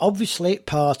 which is obviously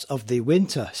part of the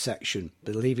winter section,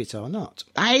 believe it or not.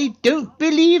 I don't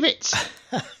believe it.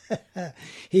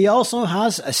 He also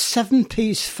has a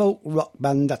 7-piece folk rock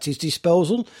band at his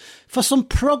disposal for some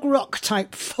prog rock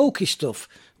type folky stuff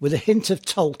with a hint of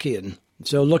Tolkien.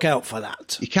 So look out for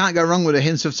that. You can't go wrong with a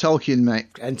hint of Tolkien, mate.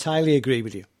 Entirely agree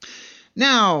with you.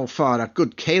 Now for a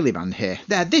good Ceilidh band here.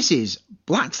 This is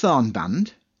Blackthorn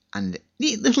Band and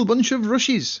Neat Little Bunch of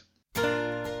Rushes.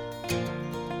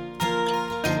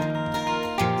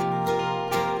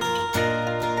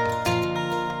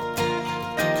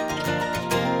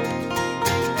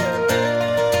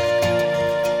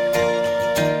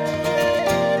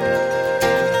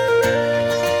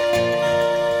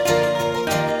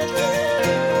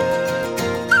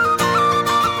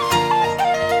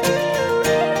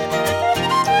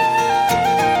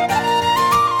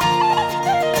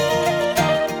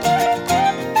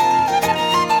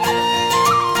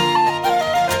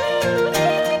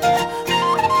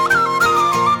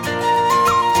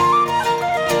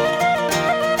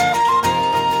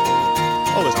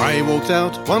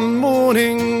 Out one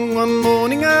morning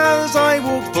as I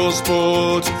walked for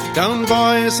sport, down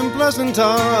by some pleasant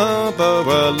harbour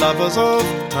where lovers of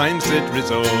times did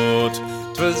resort.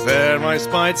 'Twas there I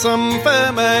spied some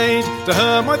fair maid, to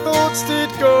her my thoughts did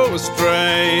go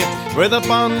astray, with a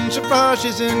bunch of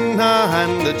rushes in her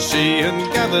hand that she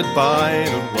had gathered by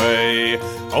the way.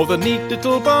 Oh, the neat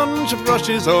little bunch of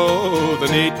rushes, oh, the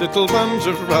neat little bunch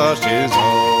of rushes,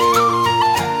 oh.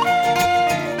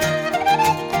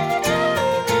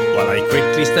 I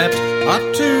quickly stepped up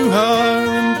to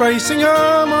her, embracing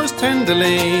her most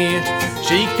tenderly.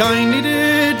 She kindly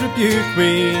did rebuke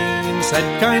me, and said,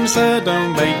 "Kind sir,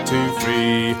 don't make too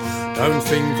free. Don't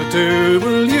think for two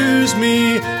will use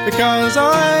me, because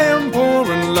I am poor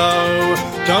and low.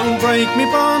 Don't break me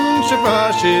bunch of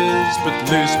rushes, but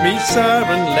loose me, sir,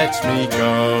 and let me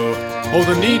go. Oh,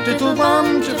 the neat little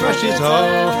bunch of rushes,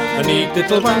 oh, the neat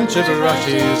little bunch of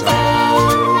rushes, oh."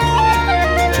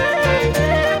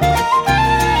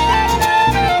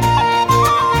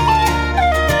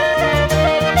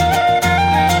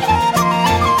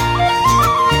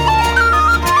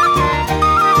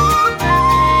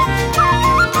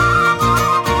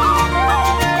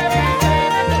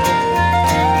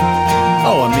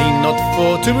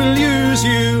 To illuse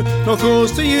you, nor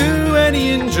cause to you any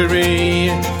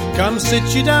injury. Come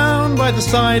sit you down by the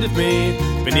side of me,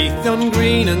 beneath yon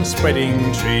green and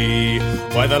spreading tree,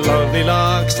 while the lovely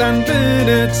larks and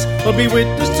linnets will be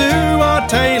witness to our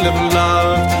tale of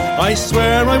love. I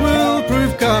swear I will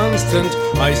prove constant,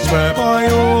 I swear by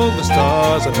all the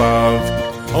stars above.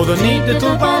 Oh, the neat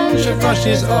little bunch of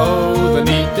rushes, oh, the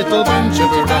neat little bunch of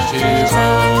rushes,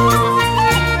 oh.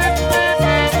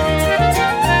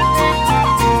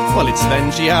 Well, it's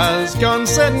then she has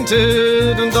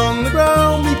consented, and on the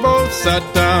ground we both sat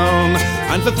down,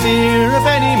 and for fear of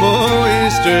any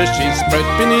moisture she spread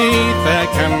beneath her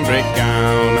cambric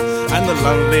gown and the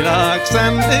lonely larks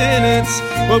and linnets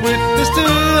were witness to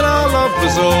our love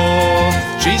was all.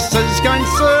 She says, kind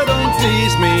sir, don't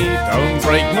tease me, don't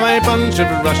break my bunch of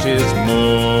rushes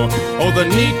more. Oh, the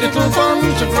neat little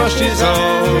bunch of rushes,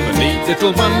 oh, the neat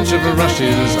little bunch of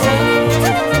rushes,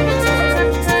 oh.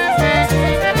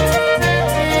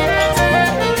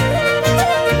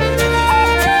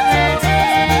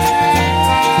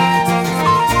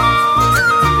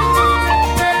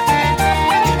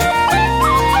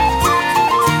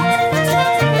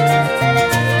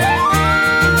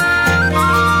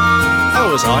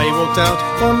 As I walked out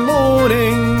one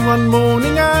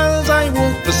morning as I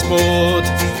walked for sport,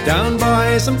 down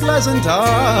by some pleasant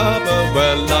harbour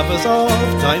where lovers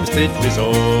oft times did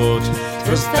resort.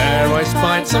 'Twas there I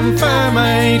spied some fair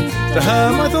maid, to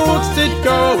her my thoughts did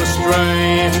go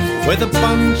astray, with a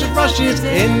bunch of rushes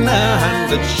in her hand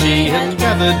that she had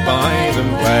gathered by the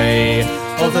way.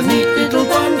 Oh, the neat little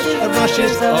bunch of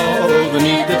rushes, oh, the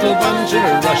neat little bunch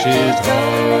of rushes,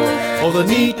 oh. Oh, the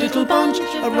neat little bunch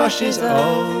of rushes,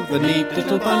 oh, the neat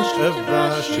little bunch of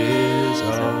rushes,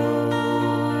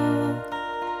 oh.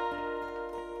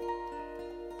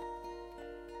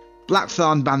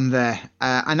 Blackthorn Band there,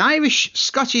 an Irish,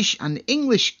 Scottish and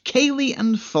English ceilidh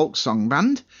and folk song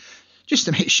band, just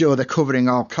to make sure they're covering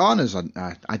all corners,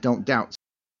 I don't doubt.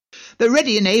 They're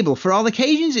ready and able for all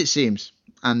occasions, it seems,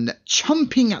 and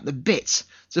chomping at the bit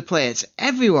to play at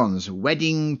everyone's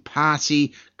wedding,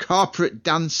 party, corporate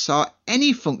dance or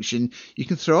any function you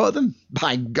can throw at them,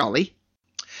 by golly.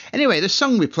 Anyway, the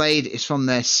song we played is from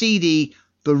their CD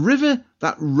The River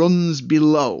That Runs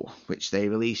Below, which they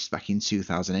released back in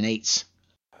 2008.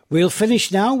 We'll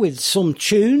finish now with some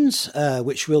tunes,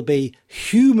 which will be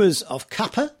Humours of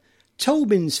Kappa,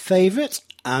 Tobin's Favourite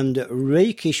and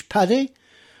Rakish Paddy,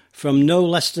 from no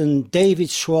less than David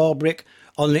Swarbrick,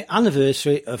 on the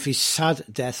anniversary of his sad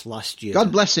death last year.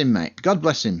 God bless him, mate. God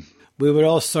bless him. We were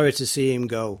all sorry to see him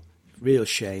go. Real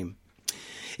shame.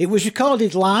 It was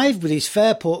recorded live with his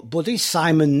Fairport buddy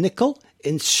Simon Nicol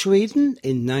in Sweden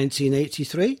in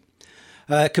 1983,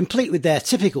 complete with their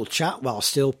typical chat while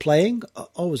still playing.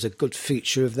 Always a good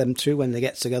feature of them two when they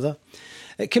get together.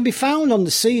 It can be found on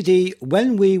the CD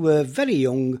When We Were Very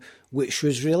Young, which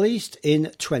was released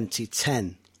in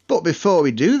 2010. But before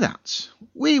we do that,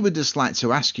 we would just like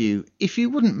to ask you if you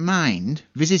wouldn't mind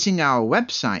visiting our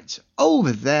website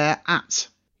over there at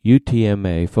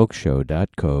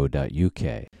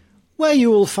utmafolkshow.co.uk, where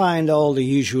you will find all the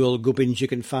usual gubbins you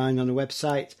can find on the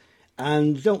website.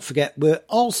 And don't forget, we're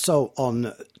also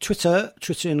on Twitter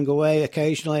and go away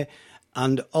occasionally,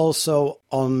 and also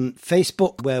on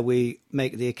Facebook, where we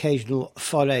make the occasional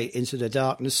foray into the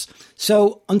darkness.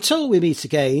 So until we meet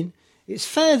again, it's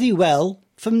fare thee well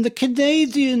from the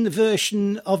Canadian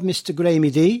version of Mr. Graeme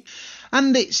D.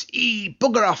 And it's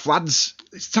bugger off, lads.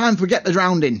 It's time for Get the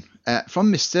Drownding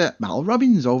from Mr. Mal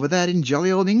Robbins over there in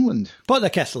jolly old England. Put the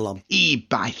kettle on.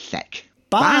 By feck.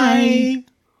 Bye.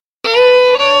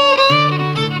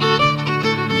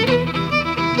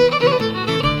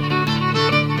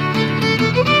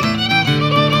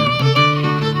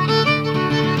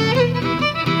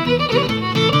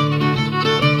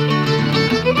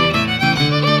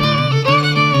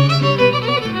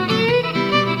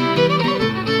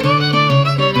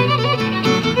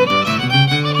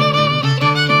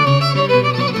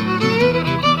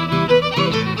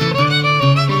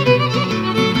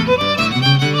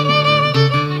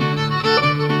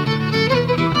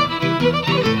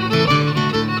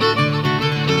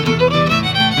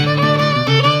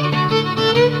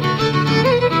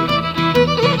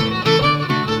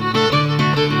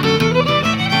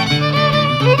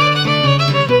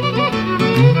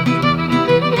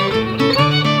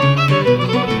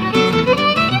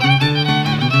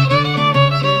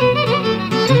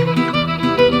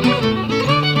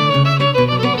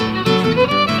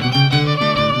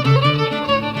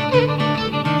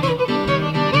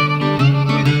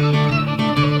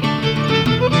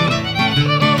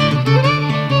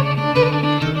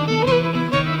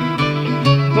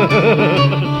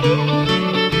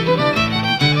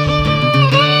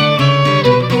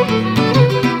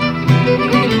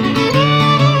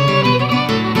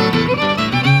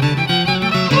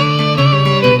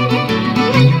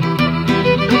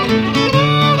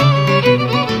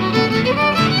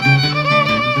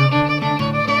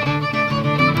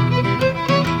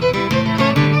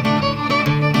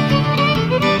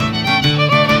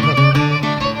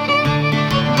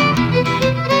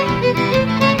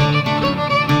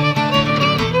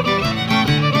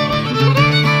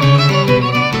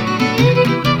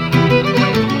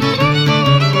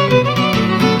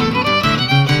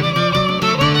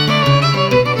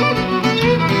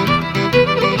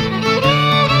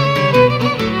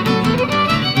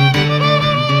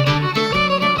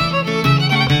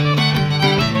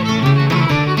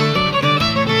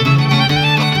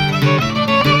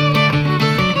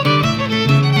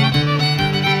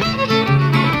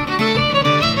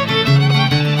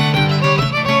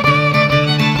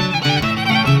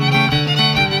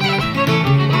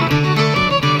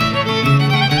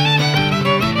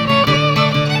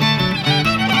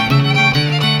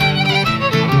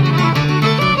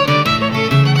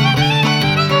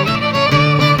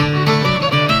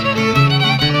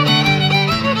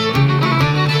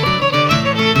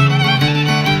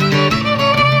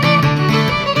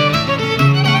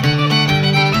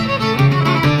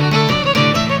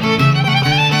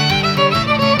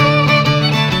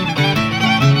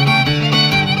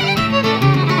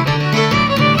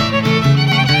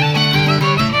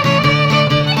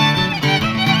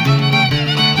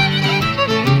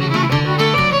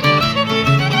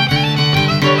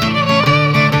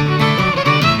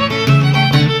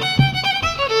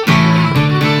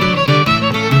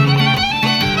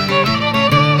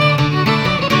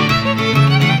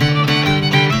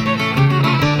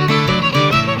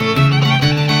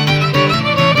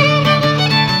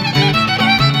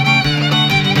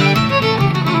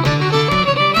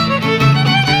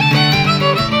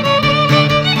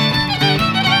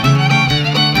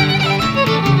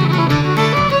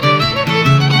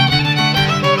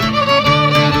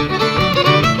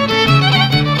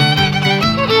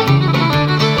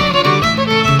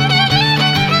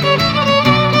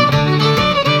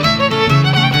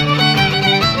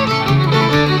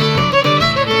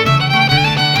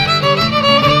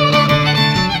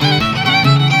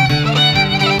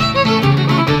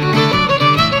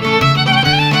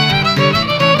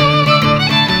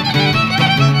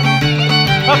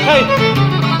 Hey!